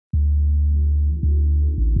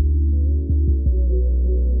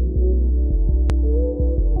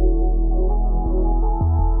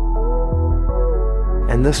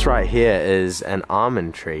And this right here is an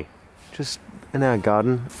almond tree, just in our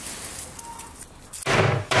garden.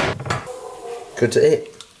 Good to eat.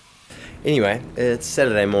 Anyway, it's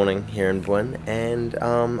Saturday morning here in Buin, and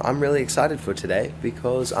I'm really excited for today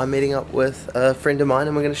because I'm meeting up with a friend of mine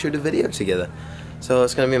and we're going to shoot a video together. So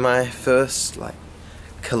it's going to be my first like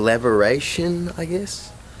collaboration, I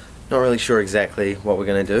guess. Not really sure exactly what we're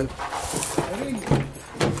going to do.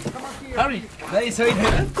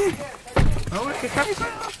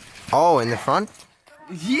 Oh, in the front?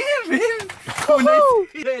 Yeah, man! Oh, nice.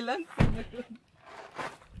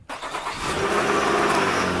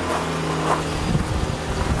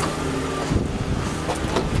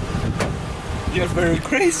 You're very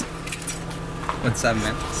crazy. What's up,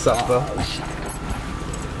 man? What's up, bro?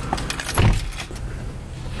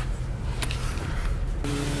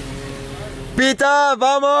 Pita,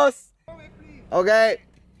 vamos! Okay.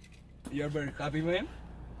 You're very happy, man?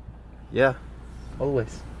 Yeah,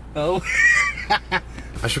 always. Oh.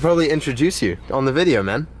 I should probably introduce you on the video,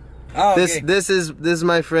 man. Oh, okay. This is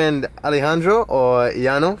my friend Alejandro, or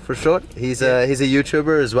Yano for short. He's a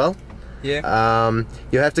YouTuber as well. Yeah.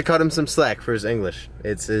 You have to cut him some slack for his English.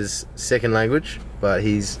 It's his second language, but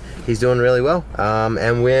he's doing really well.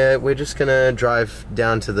 And we're just gonna drive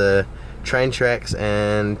down to the train tracks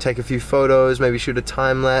and take a few photos, maybe shoot a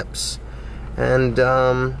time lapse, and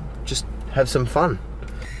just have some fun.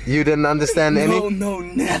 You didn't understand any? No,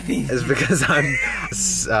 nothing. It's because I'm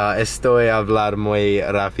estoy hablar muy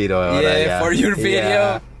rápido ahora. Yeah, for your video.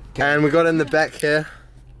 Yeah. And we got in the back here.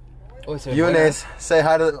 Eunice, say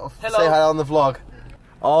hi on the vlog.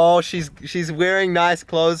 Oh, she's wearing nice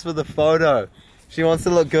clothes for the photo. She wants to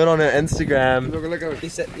look good on her Instagram.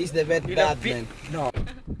 He's the bad man. No.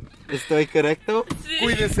 ¿Estoy correcto? Sí.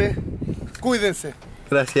 Cuídense. Cuídense.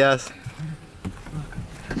 Gracias.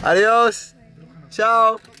 Adiós.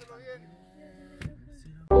 Chao.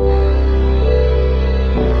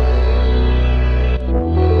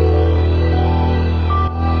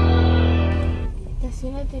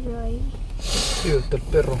 Estacionatelo ahí. Sí, está el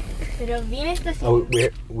perro. Pero bien estacionado.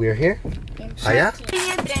 Oh, we're here? Allá?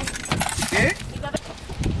 ¿Qué?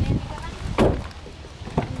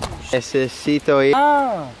 Necesito ir.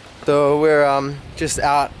 So we're just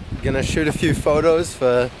out gonna shoot a few photos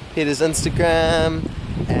for Peter's Instagram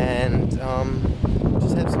and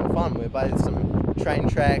just have some fun. We're by some train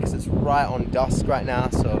tracks. It's right on dusk right now,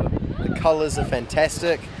 so the colors are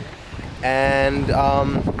fantastic. And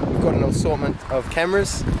we've got an assortment of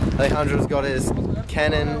cameras. Alejandro's got his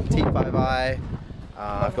Canon T5i.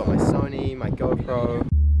 I've got my Sony, my GoPro.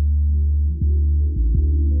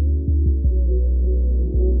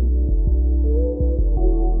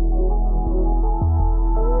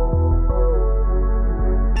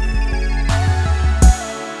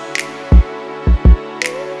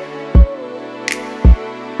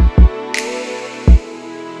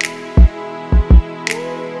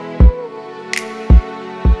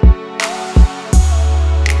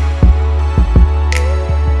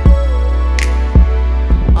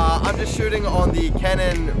 Shooting on the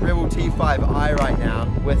Canon Rebel T5i right now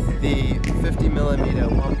with the 50mm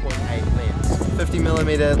 1.8 lens.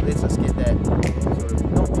 50mm lets us get that sort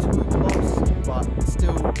of not too close, but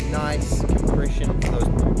still nice compression for those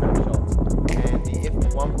portrait shots. And the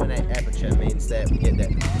f1.8 aperture means that we get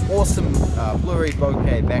that awesome blurry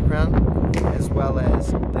bokeh background, as well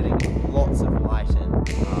as letting lots of light in.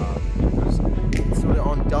 It's sort of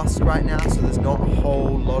on dusk right now, so there's not a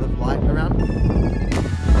whole lot of light around.